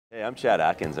Hey, I'm Chad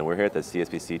Atkins, and we're here at the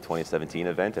CSPC 2017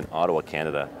 event in Ottawa,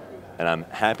 Canada. And I'm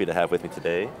happy to have with me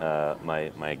today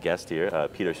my guest here,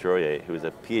 Peter Soroye, who is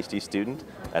a PhD student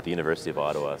at the University of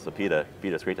Ottawa. So Peter,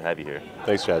 it's great to have you here.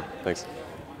 Thanks, Chad. Thanks.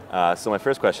 So my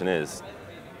first question is,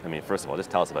 first of all,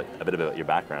 just tell us a bit about your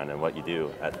background and what you do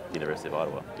at the University of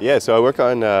Ottawa. Yeah, so I work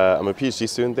on, I'm a PhD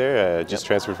student there, just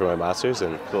transferred from my master's,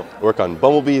 and Cool. work on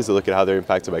bumblebees to look at how they're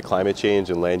impacted by climate change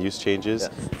and land use changes.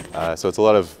 Yeah. So it's a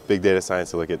lot of big data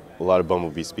science to look at a lot of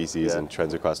bumblebee species Yeah. and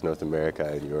trends across North America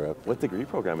and Europe. What degree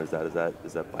program is that?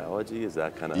 Is that biology? Is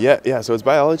that kind of... Yeah, so it's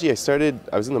biology.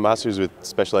 I was in the master's with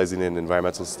specializing in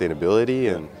environmental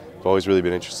sustainability, and I've always really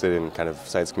been interested in kind of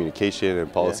science communication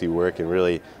and policy work, and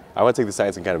really I want to take the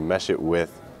science and kind of mesh it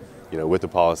with, with the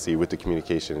policy, with the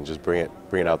communication, and just bring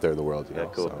it out there in the world. Yeah,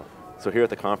 cool. So here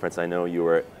at the conference, I know you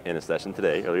were in a session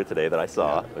earlier today that I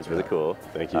saw. It was really cool.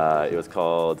 Thank you. It was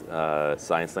called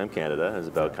Science Slam Canada. It was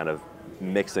about kind of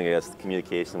mixing, I guess,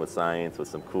 communication with science with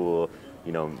some cool,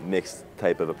 mixed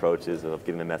type of approaches of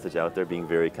getting the message out there, being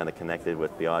very kind of connected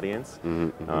with the audience.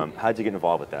 How did you get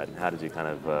involved with that, and how did you kind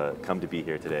of come to be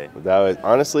here today? That was,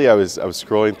 honestly, I was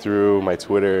scrolling through my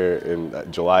Twitter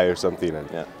in July or something, and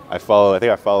I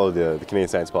think I follow the Canadian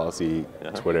Science Policy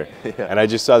Twitter, and I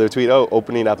just saw their tweet,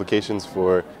 opening applications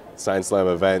for Science Slam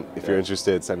event. If you're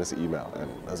interested, send us an email.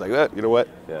 And I was like, you know what?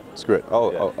 Screw it,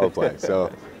 I'll apply.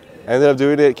 So I ended up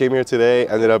doing it. Came here today.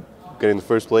 Ended up getting the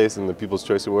first place in the People's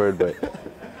Choice Award, but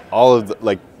all of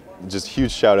just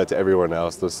huge shout out to everyone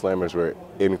else. Those slammers were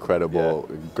incredible.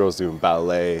 Girls doing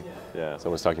ballet.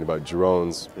 Someone was talking about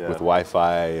drones with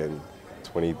Wi-Fi and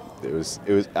it was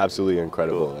absolutely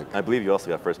incredible. Cool. I believe you also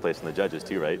got first place in the judges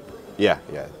too, right? Yeah.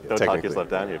 Don't talk yourself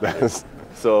down here.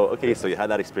 So you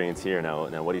had that experience here.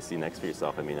 Now what do you see next for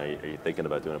yourself? Are you thinking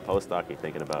about doing a postdoc? Are you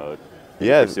thinking about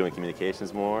pursuing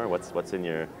communications more? What's in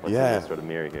your sort of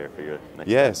mirror here for your next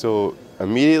step? So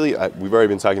immediately we've already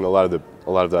been talking to a lot of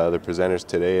the other presenters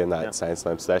today in that Science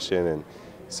Slam session, and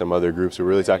some other groups. We're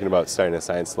really talking about starting a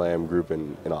Science Slam group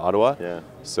in Ottawa.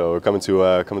 So we're coming to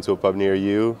a pub near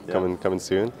you, coming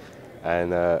soon.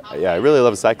 And I really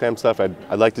love the SciClam stuff.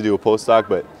 I'd like to do a postdoc,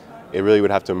 but it really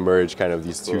would have to merge kind of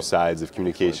these two sides of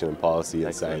communication and policy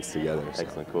and science together. So.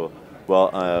 Excellent, cool.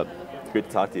 Well, great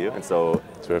to talk to you. And so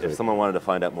Terrific. If someone wanted to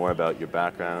find out more about your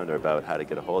background or about how to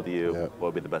get a hold of you, what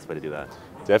would be the best way to do that?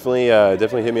 Definitely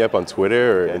hit me up on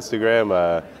Twitter or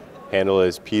Instagram. Handle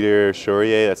is Peter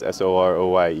Soroye, that's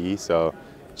Soroye, so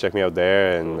check me out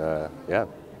there, and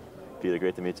Peter,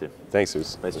 great to meet you. Thanks, it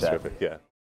was nice terrific.